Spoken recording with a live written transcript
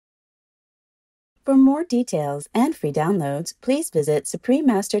For more details and free downloads, please visit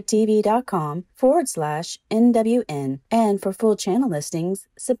suprememastertv.com/NWN. And for full channel listings,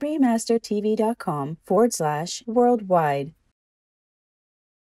 suprememastertv.com/worldwide.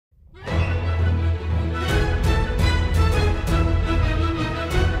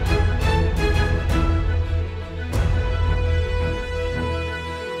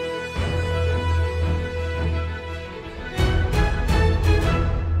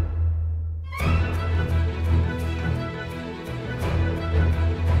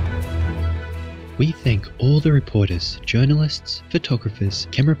 We thank all the reporters, journalists, photographers,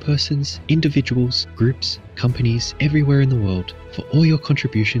 camera persons, individuals, groups, companies everywhere in the world for all your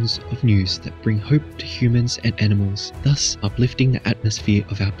contributions of news that bring hope to humans and animals, thus uplifting the atmosphere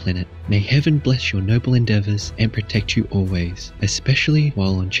of our planet. May heaven bless your noble endeavors and protect you always, especially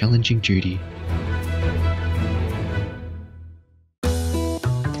while on challenging duty.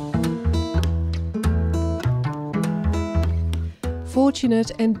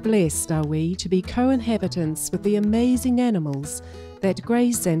 Fortunate and blessed are we to be co-inhabitants with the amazing animals that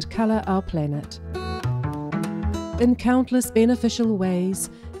grace and colour our planet. In countless beneficial ways,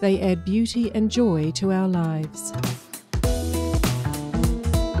 they add beauty and joy to our lives.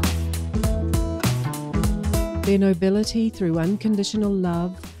 Their nobility through unconditional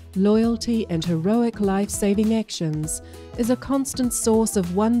love, loyalty and heroic life-saving actions is a constant source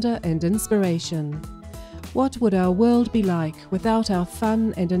of wonder and inspiration. What would our world be like without our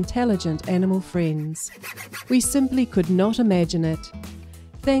fun and intelligent animal friends? We simply could not imagine it.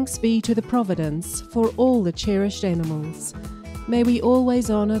 Thanks be to the Providence for all the cherished animals. May we always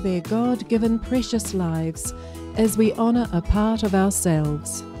honour their God-given precious lives as we honour a part of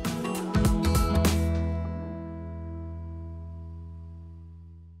ourselves.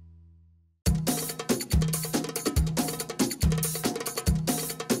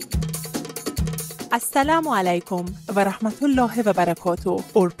 Assalamu alaikum wa rahmatullahi wa barakatuh.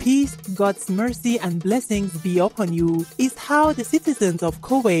 Or peace, God's mercy and blessings be upon you, is how the citizens of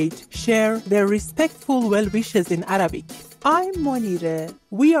Kuwait share their respectful well wishes in Arabic. I'm Monire.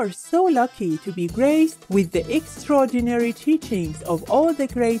 We are so lucky to be graced with the extraordinary teachings of all the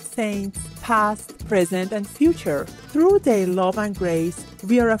great saints, past, present, and future. Through their love and grace,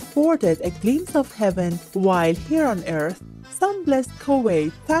 we are afforded a glimpse of heaven while here on earth. Some blessed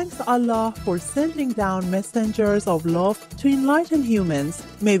Kuwait thanks Allah for sending down messengers of love to enlighten humans.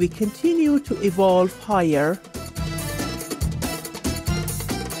 May we continue to evolve higher.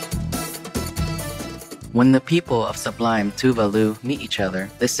 When the people of sublime Tuvalu meet each other,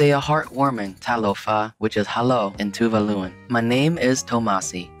 they say a heartwarming talofa, which is hello in Tuvaluan. My name is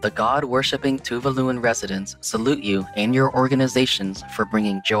Tomasi. The God-worshipping Tuvaluan residents salute you and your organizations for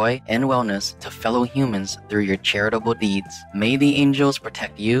bringing joy and wellness to fellow humans through your charitable deeds. May the angels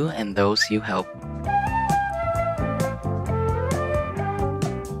protect you and those you help.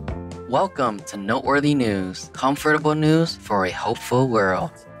 Welcome to Noteworthy News, comfortable news for a hopeful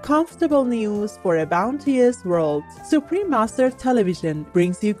world. Comfortable news for a bounteous world. Supreme Master Television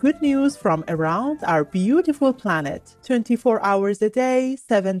brings you good news from around our beautiful planet, 24 hours a day,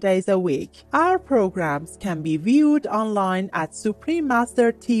 7 days a week. Our programs can be viewed online at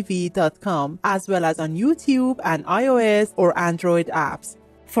suprememastertv.com, as well as on YouTube and iOS or Android apps.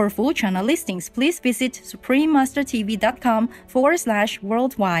 For full channel listings, please visit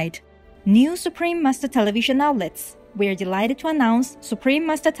suprememastertv.com/worldwide. New Supreme Master Television outlets. We're delighted to announce Supreme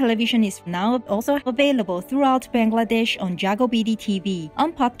Master Television is now also available throughout Bangladesh on Jago BD TV,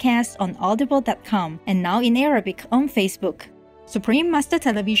 on podcasts on audible.com, and now in Arabic on Facebook. Supreme Master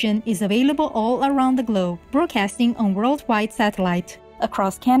Television is available all around the globe, broadcasting on worldwide satellite.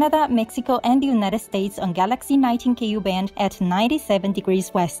 Across Canada, Mexico, and the United States on Galaxy 19 Ku band at 97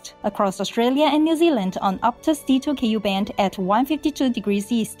 degrees west. Across Australia and New Zealand on Optus D2 Ku band at 152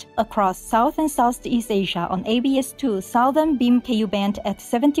 degrees east. Across South and Southeast Asia on ABS2 Southern Beam Ku band at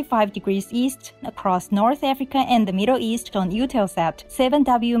 75 degrees east. Across North Africa and the Middle East on Eutelsat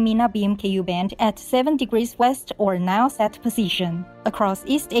 7W Mina Beam Ku band at 7 degrees west or Nilesat position. Across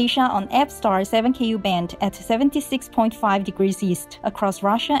East Asia on EPStar 7 Ku band at 76.5 degrees east. Across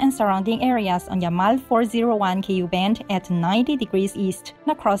Russia and surrounding areas on Yamal 401 Ku band at 90 degrees east.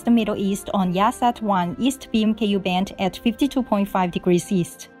 And across the Middle East on Yasat 1 East Beam Ku band at 52.5 degrees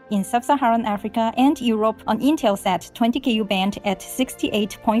east. In Sub-Saharan Africa and Europe on Intelsat 20 Ku band at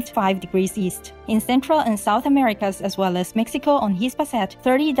 68.5 degrees east. In Central and South Americas as well as Mexico on Hispasat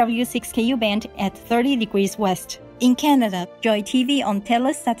 30 W6 Ku band at 30 degrees west. In Canada, Joy TV on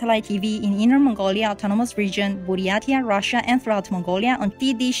TELUS Satellite TV in Inner Mongolia Autonomous Region, Buryatia, Russia, and throughout Mongolia on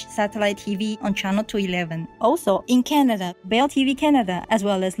T-Dish Satellite TV on Channel 211. Also, in Canada, Bell TV Canada, as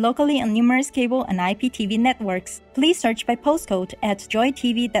well as locally on numerous cable and IPTV networks. Please search by postcode at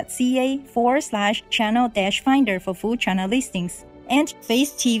joytv.ca/channel-finder for full channel listings. And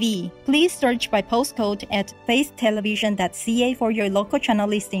Face TV. Please search by postcode at facetelevision.ca for your local channel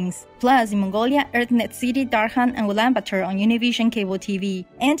listings. Plus, in Mongolia, Earthnet City, Darkhan, and Ulaanbaatar on Univision Cable TV.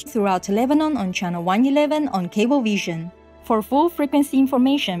 And throughout Lebanon on Channel 111 on Cablevision. For full frequency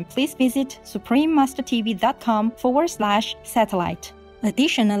information, please visit suprememastertv.com/satellite.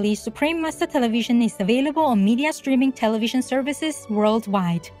 Additionally, Supreme Master Television is available on media streaming television services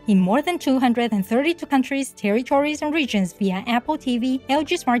worldwide in more than 232 countries, territories, and regions via Apple TV,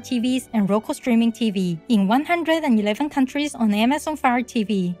 LG Smart TVs, and Roku Streaming TV, in 111 countries on Amazon Fire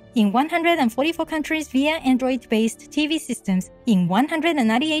TV, in 144 countries via Android-based TV systems, in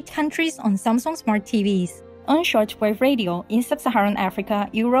 198 countries on Samsung Smart TVs. On shortwave radio in Sub-Saharan Africa,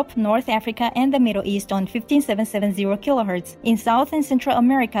 Europe, North Africa, and the Middle East on 15770 kHz, in South and Central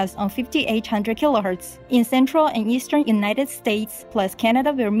Americas on 5800 kHz, in Central and Eastern United States, plus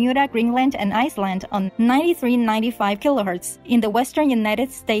Canada, Bermuda, Greenland, and Iceland on 9395 kHz, in the Western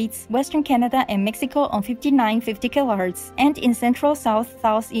United States, Western Canada, and Mexico on 5950 kHz, and in Central, South,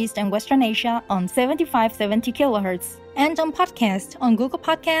 Southeast, and Western Asia on 7570 kHz. And on podcast on Google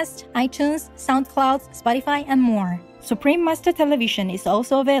Podcast, iTunes, SoundCloud, Spotify, and more. Supreme Master Television is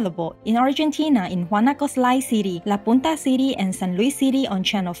also available in Argentina in Guanacaslay City, La Punta City, and San Luis City on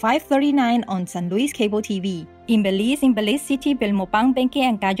Channel 539 on San Luis Cable TV. In Belize City, Belmopang, Benque,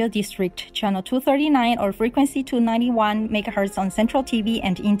 and Gallo District, Channel 239 or frequency 291 MHz on Central TV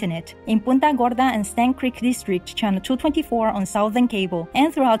and Internet. In Punta Gorda and Stann Creek District, Channel 224 on Southern Cable,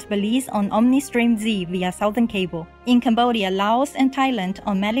 and throughout Belize on OmniStream Z via Southern Cable. In Cambodia, Laos, and Thailand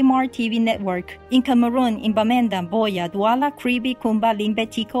on Malimar TV Network. In Cameroon, in Bamenda, Boya, Douala, Kribi, Kumba, Limbe,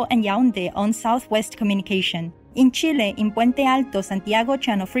 Tico, and Yaoundé on Southwest Communication. In Chile, in Puente Alto, Santiago,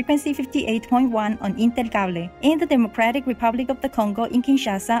 channel frequency 58.1 on Intercable. In the Democratic Republic of the Congo, in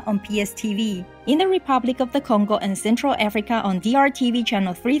Kinshasa on PSTV. In the Republic of the Congo and Central Africa on DRTV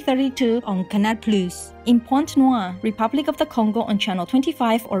channel 332 on Canal+. In Pointe-Noire, Republic of the Congo on channel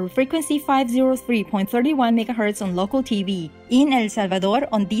 25 or frequency 503.31 MHz on local TV. In El Salvador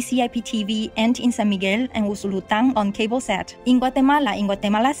on DCIP TV and in San Miguel and Usulután on CableSat. In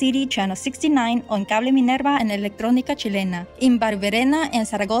Guatemala City channel 69 on Cable Minerva and Electrónica Chilena. In Barberena and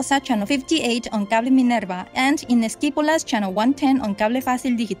Zaragoza channel 58 on Cable Minerva and in Esquipulas channel 110 on Cable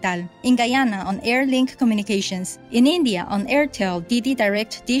Fácil Digital. In Guyana on Airlink Communications. In India on Airtel, DD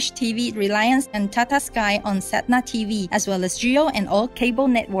Direct, Dish TV, Reliance, and Tata Sky on Satna TV, as well as Jio and all cable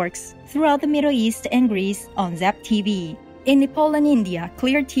networks. Throughout the Middle East and Greece on Zap TV. In Nepal and India,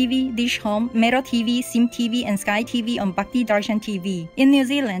 Clear TV, Dish Home, Mero TV, Sim TV, and Sky TV on Bhakti Darshan TV. In New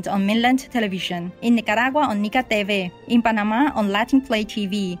Zealand on Mainland Television. In Nicaragua on Nica TV. In Panama on Latin Play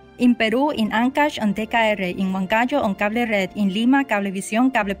TV. In Peru, in Ancash on DKR, in Huancayo on Cable Red, in Lima, Cablevisión,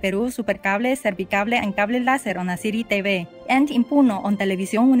 Cable Perú, Supercable, Servicable, and Cable Láser on Asiri TV, and in Puno on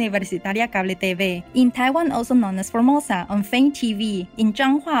Televisión Universitaria Cable TV. In Taiwan, also known as Formosa, on Fame TV, in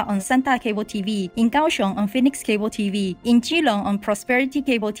Zhanghua on Santa Cable TV, in Kaohsiung on Phoenix Cable TV, in Keelung on Prosperity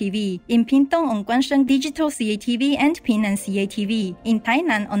Cable TV, in Pingtung on Guangsheng Digital CATV and Pin and CATV, in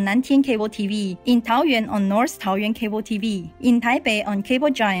Tainan on Nantian Cable TV, in Taoyuan on North Taoyuan Cable TV, in Taipei on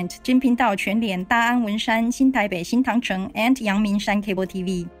Cable Giant, 金频道全联大安文山新台北新唐城 and 阳明山 Cable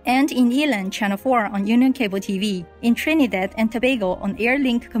TV, and in Yilan Channel 4 on Union Cable TV, in Trinidad and Tobago on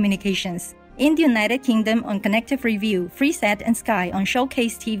Airlink Communications, in the United Kingdom on Connective Review, Freesat and Sky on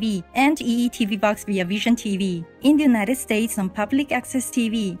Showcase TV, and EETV Box via Vision TV, in the United States on Public Access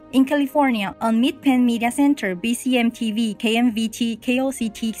TV, in California on Mid-Penn Media Center, BCM TV, KMVT,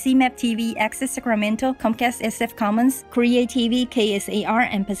 KOCT, CMAP TV, Access Sacramento, Comcast SF Commons, Korea TV, KSAR,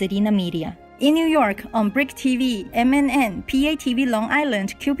 and Pasadena Media. In New York on Brick TV, MNN, PATV Long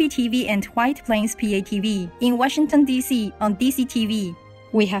Island, QPTV, and White Plains PATV. In Washington, D.C. on DCTV.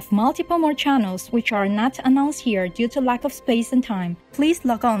 We have multiple more channels which are not announced here due to lack of space and time. Please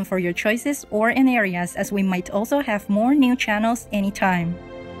log on for your choices or in areas, as we might also have more new channels anytime.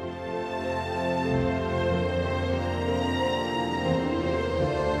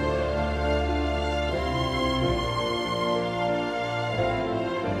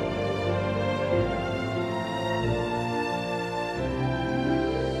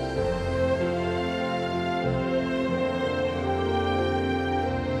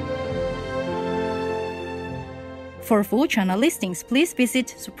 For full channel listings, please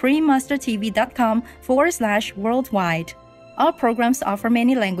visit suprememastertv.com/worldwide. Our programs offer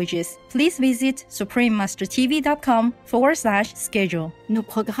many languages. Please visit suprememastertv.com/schedule. Nos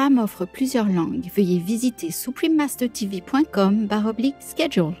programmes offrent plusieurs langues. Veuillez visiter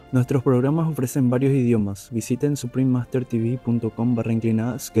suprememastertv.com/schedule. Nuestros programas ofrecen varios idiomas. Visiten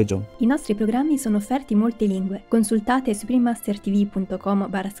suprememastertv.com/schedule. I nostri programmi sono offerti in molte lingue. Consultate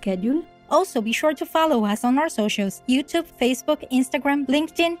suprememastertv.com/schedule. Also, be sure to follow us on our socials: YouTube, Facebook, Instagram,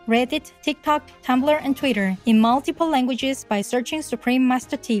 LinkedIn, Reddit, TikTok, Tumblr, and Twitter in multiple languages by searching Supreme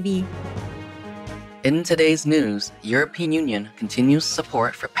Master TV. In today's news, European Union continues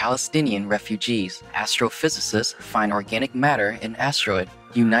support for Palestinian refugees. Astrophysicists find organic matter in asteroid.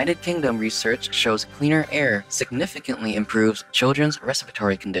 United Kingdom research shows cleaner air significantly improves children's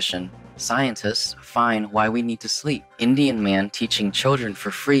respiratory condition. Scientists find why we need to sleep. Indian man teaching children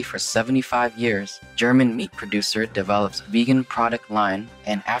for free for 75 years. German meat producer develops vegan product line.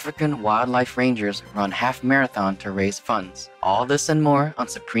 And African wildlife rangers run half marathon to raise funds. All this and more on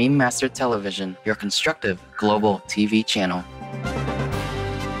Supreme Master Television, your constructive global TV channel.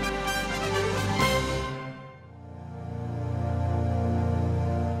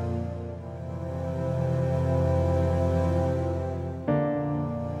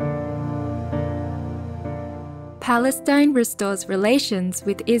 Palestine restores relations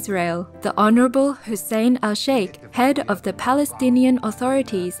with Israel. The Honorable Hussein al-Sheikh, head of the Palestinian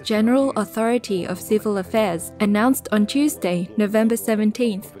Authority's General Authority of Civil Affairs, announced on Tuesday, November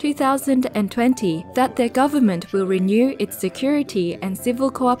 17, 2020, that their government will renew its security and civil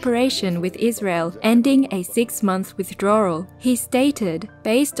cooperation with Israel, ending a 6-month withdrawal. He stated,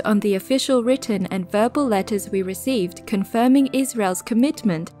 based on the official written and verbal letters we received confirming Israel's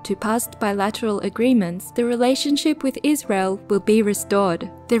commitment to past bilateral agreements, the relationship with Israel will be restored.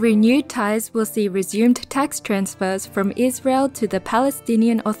 The renewed ties will see resumed tax transfers from Israel to the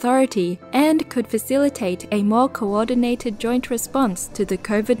Palestinian Authority and could facilitate a more coordinated joint response to the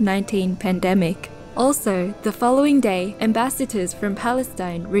COVID-19 pandemic. Also, the following day, ambassadors from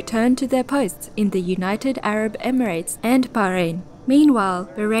Palestine returned to their posts in the United Arab Emirates and Bahrain. Meanwhile,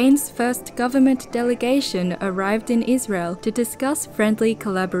 Bahrain's first government delegation arrived in Israel to discuss friendly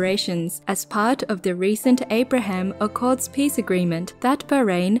collaborations as part of the recent Abraham Accords peace agreement that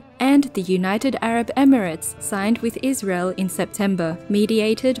Bahrain and the United Arab Emirates signed with Israel in September,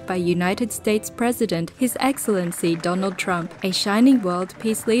 mediated by United States President His Excellency Donald Trump, a Shining World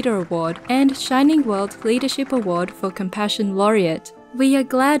Peace Leader Award and Shining World Leadership Award for Compassion Laureate. We are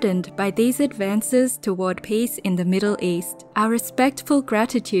gladdened by these advances toward peace in the Middle East. Our respectful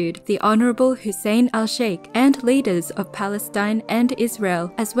gratitude, the Honorable Hussein al-Sheikh and leaders of Palestine and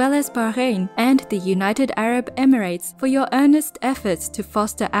Israel, as well as Bahrain and the United Arab Emirates, for your earnest efforts to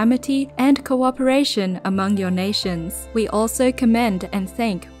foster amity and cooperation among your nations. We also commend and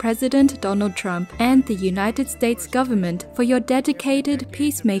thank President Donald Trump and the United States government for your dedicated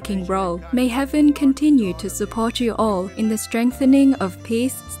peacemaking role. May heaven continue to support you all in the strengthening of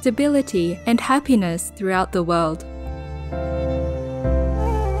peace, stability, and happiness throughout the world.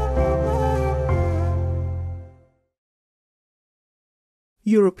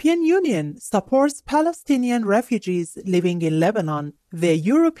 European Union supports Palestinian refugees living in Lebanon. The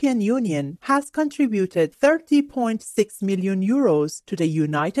European Union has contributed 30.6 million euros to the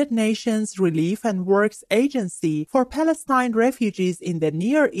United Nations Relief and Works Agency for Palestine refugees in the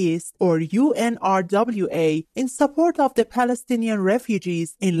Near East, or UNRWA, in support of the Palestinian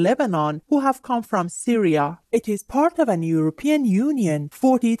refugees in Lebanon who have come from Syria. It is part of an European Union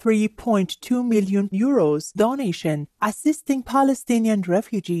 43.2 million euros donation assisting Palestinian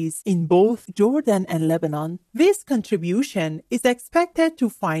refugees in both Jordan and Lebanon. This contribution is expected to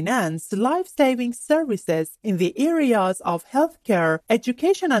finance life-saving services in the areas of healthcare,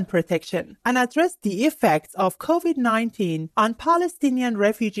 education and protection, and address the effects of COVID-19 on Palestinian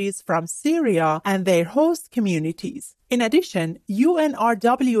refugees from Syria and their host communities. In addition,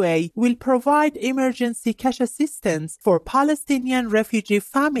 UNRWA will provide emergency cash assistance for Palestinian refugee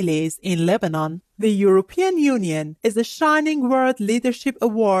families in Lebanon. The European Union is a Shining World Leadership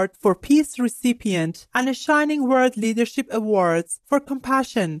Award for Peace recipient and a Shining World Leadership Awards for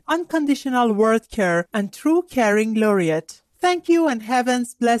Compassion, Unconditional World Care, and True Caring Laureate. Thank you and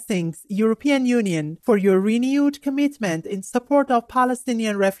heaven's blessings, European Union, for your renewed commitment in support of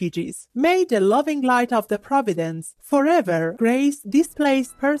Palestinian refugees. May the loving light of the Providence forever grace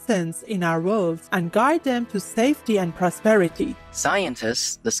displaced persons in our world and guide them to safety and prosperity.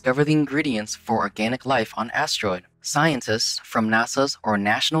 Scientists discover the ingredients for organic life on asteroid. Scientists from NASA's or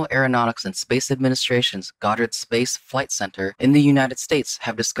National Aeronautics and Space Administration's Goddard Space Flight Center in the United States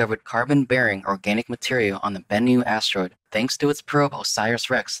have discovered carbon-bearing organic material on the Bennu asteroid, thanks to its probe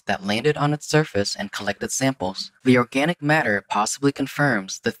OSIRIS-REx that landed on its surface and collected samples. The organic matter possibly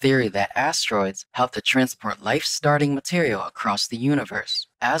confirms the theory that asteroids help to transport life-starting material across the universe.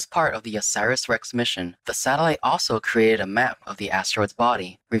 As part of the OSIRIS-REx mission, the satellite also created a map of the asteroid's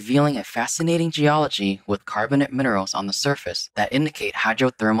body, revealing a fascinating geology with carbonate minerals on the surface that indicate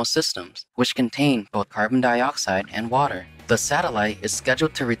hydrothermal systems, which contain both carbon dioxide and water. The satellite is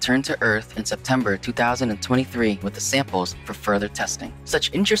scheduled to return to Earth in September 2023 with the samples for further testing.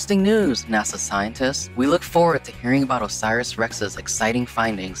 Such interesting news, NASA scientists! We look forward to hearing about OSIRIS-REx's exciting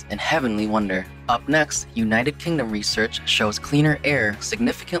findings and heavenly wonder. Up next, United Kingdom research shows cleaner air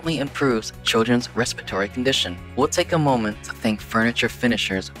significantly improves children's respiratory condition. We'll take a moment to thank furniture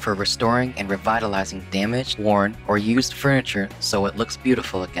finishers for restoring and revitalizing damaged, worn, or used furniture so it looks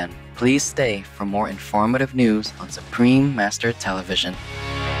beautiful again. Please stay for more informative news on Supreme Master Television.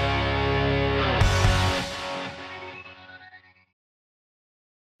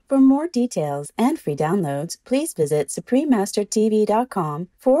 For more details and free downloads, please visit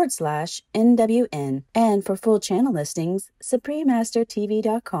suprememastertv.com/NWN. And for full channel listings,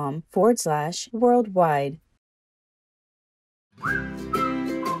 suprememastertv.com/worldwide.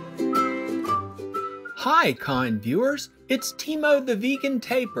 Hi, kind viewers. It's Timo the Vegan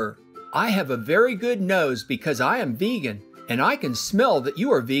Taper. I have a very good nose because I am vegan, and I can smell that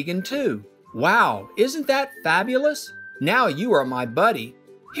you are vegan too. Wow, isn't that fabulous? Now you are my buddy.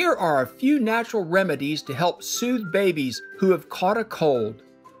 Here are a few natural remedies to help soothe babies who have caught a cold.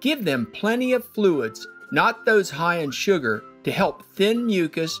 Give them plenty of fluids, not those high in sugar, to help thin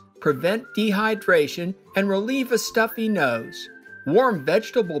mucus, prevent dehydration, and relieve a stuffy nose. Warm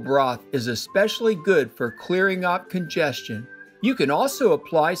vegetable broth is especially good for clearing up congestion. You can also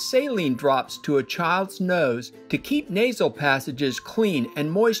apply saline drops to a child's nose to keep nasal passages clean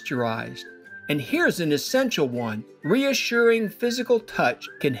and moisturized. And here's an essential one. Reassuring physical touch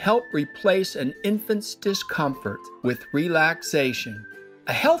can help replace an infant's discomfort with relaxation.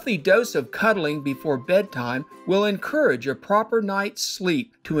 A healthy dose of cuddling before bedtime will encourage a proper night's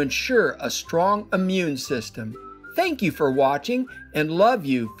sleep to ensure a strong immune system. Thank you for watching and love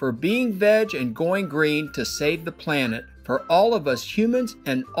you for being veg and going green to save the planet for all of us humans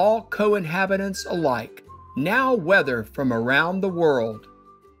and all co-inhabitants alike. Now weather from around the world.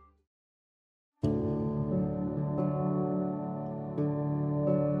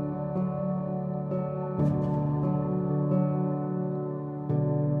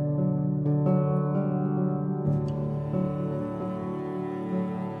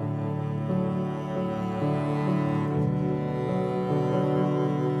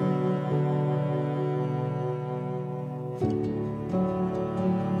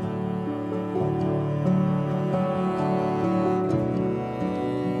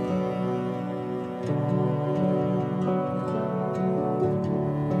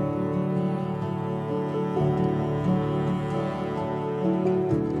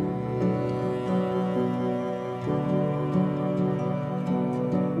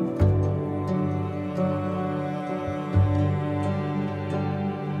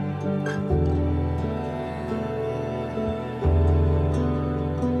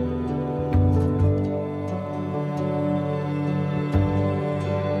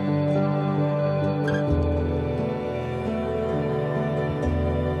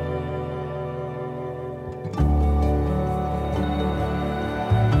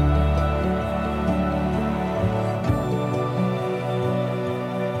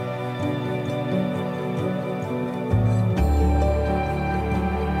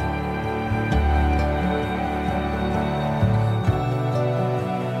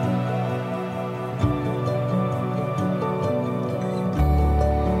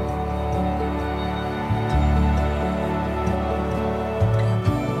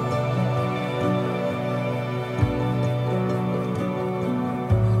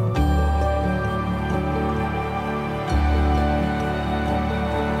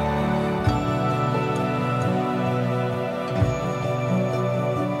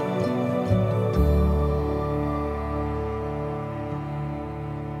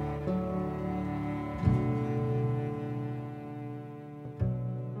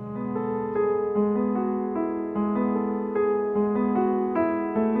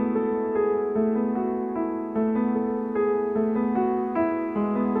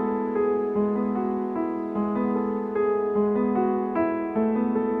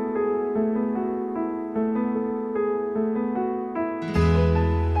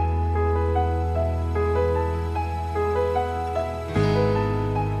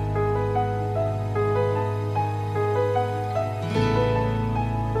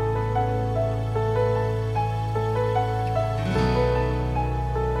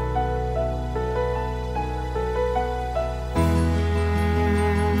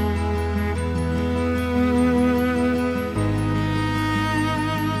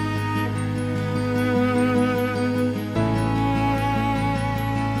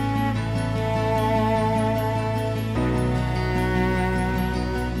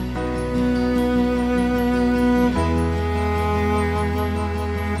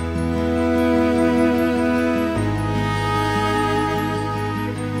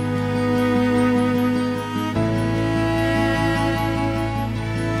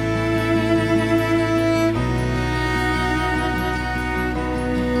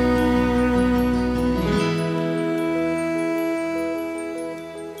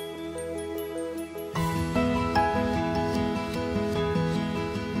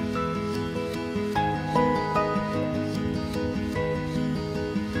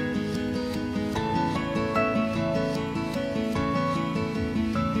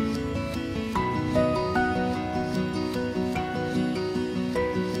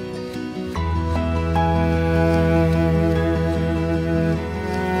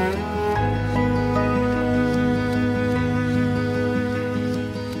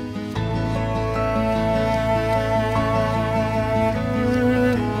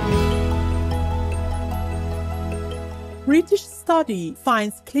 study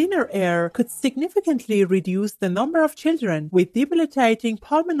finds cleaner air could significantly reduce the number of children with debilitating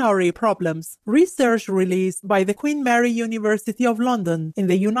pulmonary problems. Research released by the Queen Mary University of London in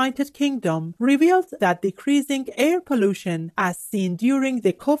the United Kingdom revealed that decreasing air pollution as seen during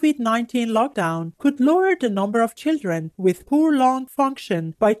the COVID-19 lockdown could lower the number of children with poor lung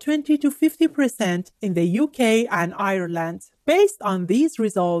function by 20 to 50% in the UK and Ireland. Based on these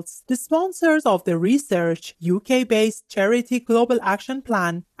results, the sponsors of the research, UK-based charity Global Action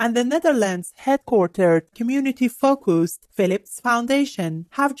Plan, and the Netherlands-headquartered, community-focused Philips Foundation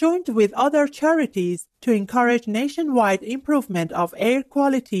have joined with other charities to encourage nationwide improvement of air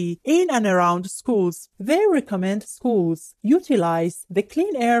quality in and around schools. They recommend schools utilize the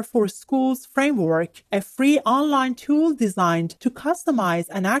Clean Air for Schools framework, a free online tool designed to customize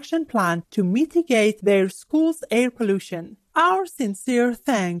an action plan to mitigate their school's air pollution. Our sincere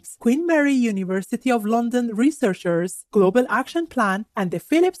thanks, Queen Mary University of London researchers, Global Action Plan, and the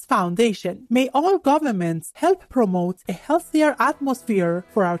Philips Foundation. May all governments help promote a healthier atmosphere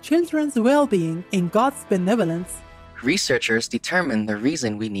for our children's well-being in God's benevolence. Researchers determine the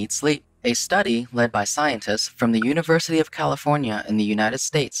reason we need sleep. A study led by scientists from the University of California in the United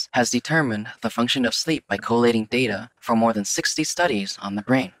States has determined the function of sleep by collating data from more than 60 studies on the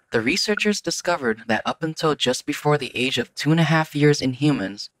brain. The researchers discovered that up until just before the age of 2.5 years in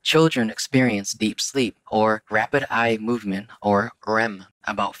humans, children experience deep sleep, or rapid eye movement, or REM,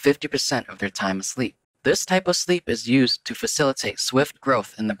 about 50% of their time asleep. This type of sleep is used to facilitate swift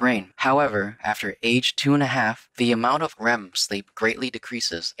growth in the brain. However, after age 2.5, the amount of REM sleep greatly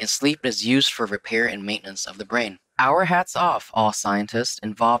decreases, and sleep is used for repair and maintenance of the brain. Our hats off, all scientists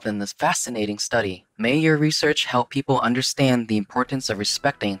involved in this fascinating study. May your research help people understand the importance of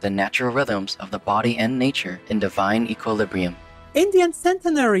respecting the natural rhythms of the body and nature in divine equilibrium. Indian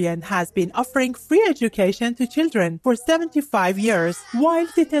centenarian has been offering free education to children for 75 years. While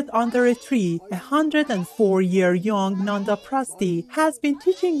seated under a tree, a 104-year young Nanda Prasti has been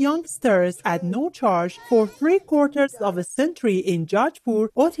teaching youngsters at no charge for 3/4 of a century in Jajpur,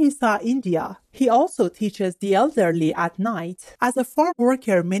 Odisha, India. He also teaches the elderly at night. As a farm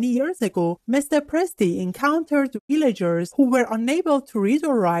worker many years ago, Mr. Presti encountered villagers who were unable to read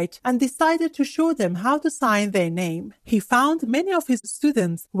or write and decided to show them how to sign their name. He found many of his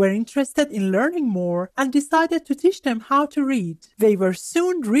students were interested in learning more and decided to teach them how to read. They were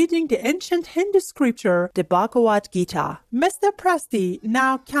soon reading the ancient Hindu scripture, the Bhagavad Gita. Mr. Presti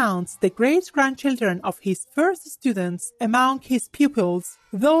now counts the great-grandchildren of his first students among his pupils.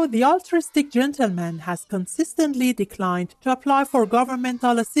 Though the altruistic gentleman has consistently declined to apply for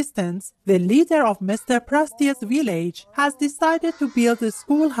governmental assistance, the leader of Mr. Prasti's village has decided to build a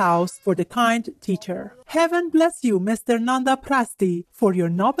schoolhouse for the kind teacher. Heaven bless you, Mr. Nanda Prasti, for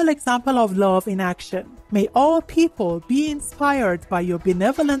your noble example of love in action. May all people be inspired by your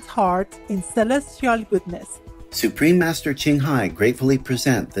benevolent heart in celestial goodness. Supreme Master Ching Hai gratefully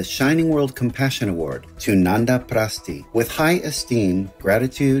present the Shining World Compassion Award to Nanda Prasti with high esteem,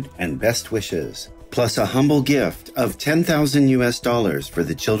 gratitude, and best wishes, plus a humble gift of $10,000 for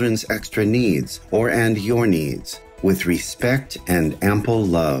the children's extra needs and your needs, with respect and ample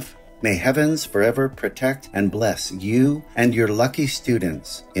love. May heavens forever protect and bless you and your lucky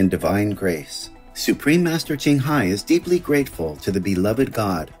students in divine grace. Supreme Master Ching Hai is deeply grateful to the beloved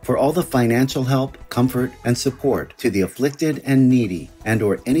God for all the financial help, comfort, and support to the afflicted and needy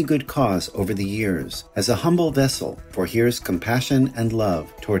and/or any good cause over the years as a humble vessel for Here's compassion and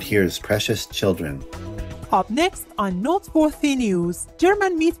love toward Here's precious children. Up next on Noteworthy News,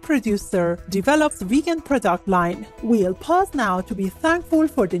 German meat producer develops vegan product line. We'll pause now to be thankful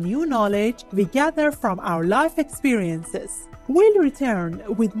for the new knowledge we gather from our life experiences. We'll return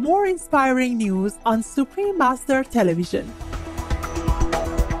with more inspiring news on Supreme Master Television.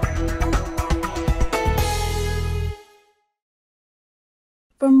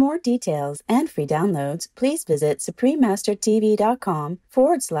 For more details and free downloads, please visit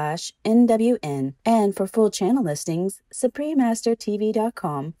suprememastertv.com/NWN. And for full channel listings,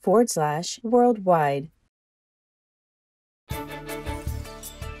 suprememastertv.com/worldwide.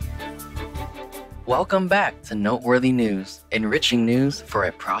 Welcome back to Noteworthy News, enriching news for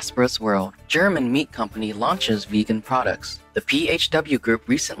a prosperous world. German meat company launches vegan products. The PHW Group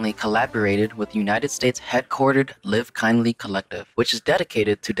recently collaborated with United States headquartered Live Kindly Collective, which is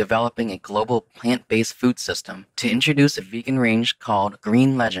dedicated to developing a global plant-based food system, to introduce a vegan range called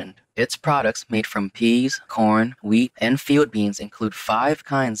Green Legend. Its products made from peas, corn, wheat, and field beans include 5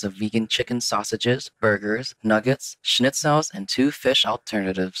 kinds of vegan chicken sausages, burgers, nuggets, schnitzels, and 2 fish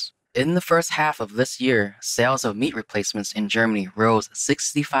alternatives. In the first half of this year, sales of meat replacements in Germany rose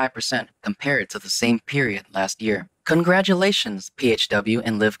 65% compared to the same period last year. Congratulations, PHW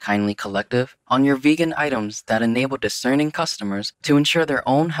and Live Kindly Collective, on your vegan items that enable discerning customers to ensure their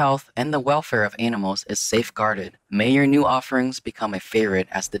own health and the welfare of animals is safeguarded. May your new offerings become a favorite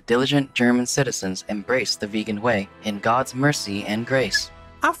as the diligent German citizens embrace the vegan way in God's mercy and grace.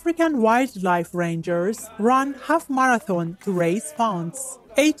 African wildlife rangers run half marathon to raise funds.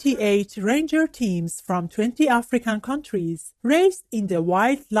 88 ranger teams from 20 African countries raced in the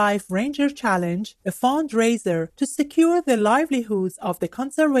Wildlife Ranger Challenge, a fundraiser to secure the livelihoods of the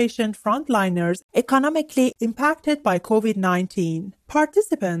conservation frontliners economically impacted by COVID-19.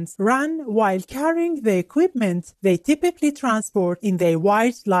 Participants ran while carrying the equipment they typically transport in their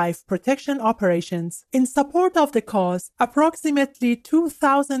wildlife protection operations. In support of the cause, approximately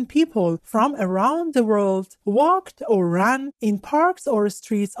 2,000 people from around the world walked or ran in parks or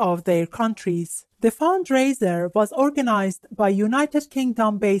streets of their countries. The fundraiser was organized by United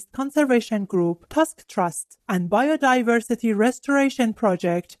Kingdom-based conservation group Tusk Trust and Biodiversity Restoration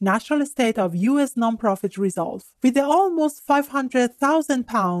Project National State of US nonprofit Resolve, with the almost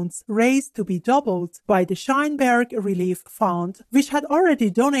 £500,000 raised to be doubled by the Scheinberg Relief Fund, which had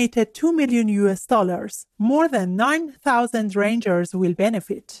already donated $2 million. More than 9,000 rangers will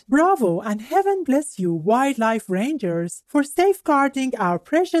benefit. Bravo and heaven bless you, wildlife rangers, for safeguarding our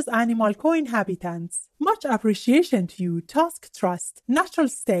precious animal co-inhabitants. Much appreciation to you, Tusk Trust, Natural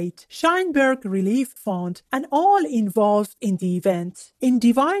State, Scheinberg Relief Fund, and all involved in the event. In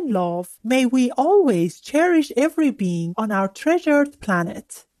divine love, may we always cherish every being on our treasured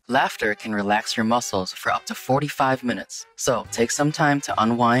planet. Laughter can relax your muscles for up to 45 minutes. So take some time to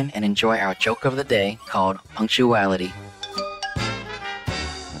unwind and enjoy our joke of the day called punctuality.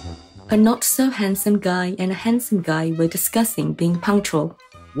 A not-so-handsome guy and a handsome guy were discussing being punctual.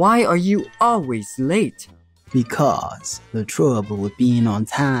 Why are you always late? Because the trouble with being on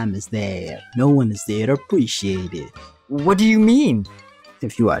time is that no one is there to appreciate it. What do you mean?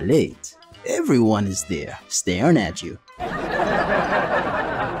 If you are late, everyone is there staring at you.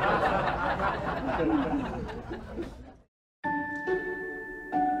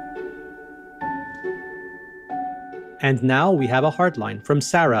 And now we have a heartline from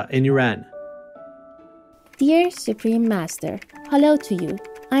Sarah in Iran. Dear Supreme Master, hello to you.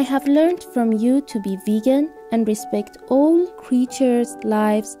 I have learned from you to be vegan and respect all creatures'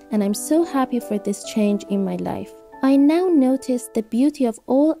 lives, and I'm so happy for this change in my life. I now notice the beauty of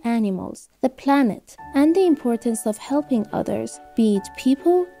all animals, the planet, and the importance of helping others, be it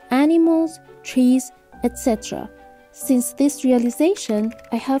people, animals, trees, etc. Since this realization,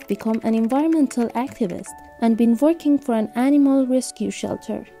 I have become an environmental activist and been working for an animal rescue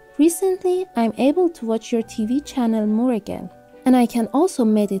shelter. Recently, I'm able to watch your TV channel more again, and I can also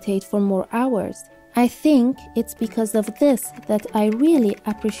meditate for more hours. I think it's because of this that I really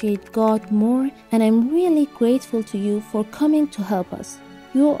appreciate God more, and I'm really grateful to you for coming to help us.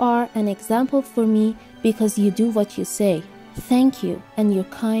 You are an example for me because you do what you say. Thank you and your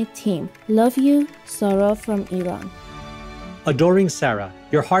kind team. Love you, Sarah from Iran. Adoring Sarah,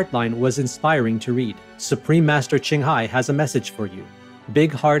 your heartline was inspiring to read. Supreme Master Ching Hai has a message for you.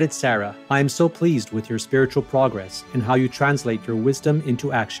 Big-hearted Sarah, I am so pleased with your spiritual progress and how you translate your wisdom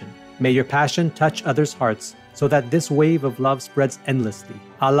into action. May your passion touch others' hearts so that this wave of love spreads endlessly.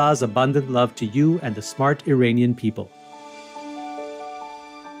 Allah's abundant love to you and the smart Iranian people.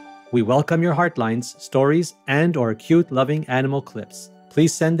 We welcome your heartlines, stories, and/or cute loving animal clips.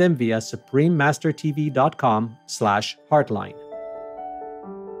 Please send them via suprememastertv.com/heartline.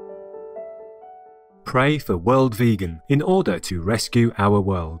 Pray for World Vegan in order to rescue our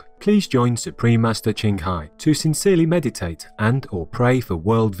world. Please join Supreme Master Ching Hai to sincerely meditate and/or pray for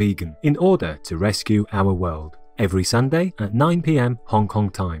World Vegan in order to rescue our world. Every Sunday at 9 p.m. Hong Kong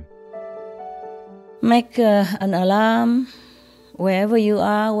time. Make an alarm. Wherever you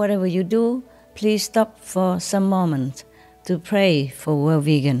are, whatever you do, please stop for some moment to pray for World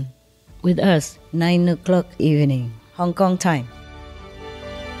Vegan. With us, 9 o'clock evening, Hong Kong time.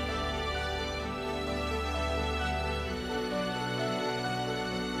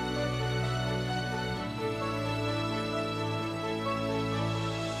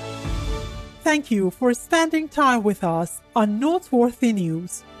 Thank you for spending time with us on Noteworthy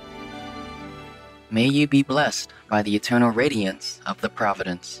News. May you be blessed by the eternal radiance of the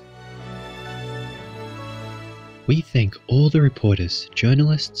Providence. We thank all the reporters,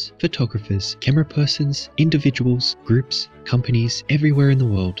 journalists, photographers, camera persons, individuals, groups, companies everywhere in the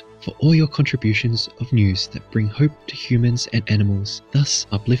world for all your contributions of news that bring hope to humans and animals, thus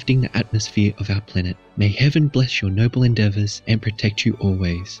uplifting the atmosphere of our planet. May heaven bless your noble endeavors and protect you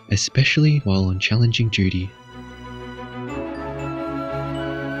always, especially while on challenging duty.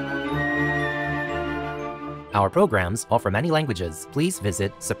 Our programs offer many languages. Please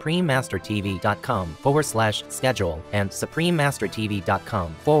visit suprememastertv.com/schedule and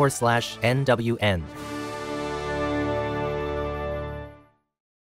suprememastertv.com/NWN.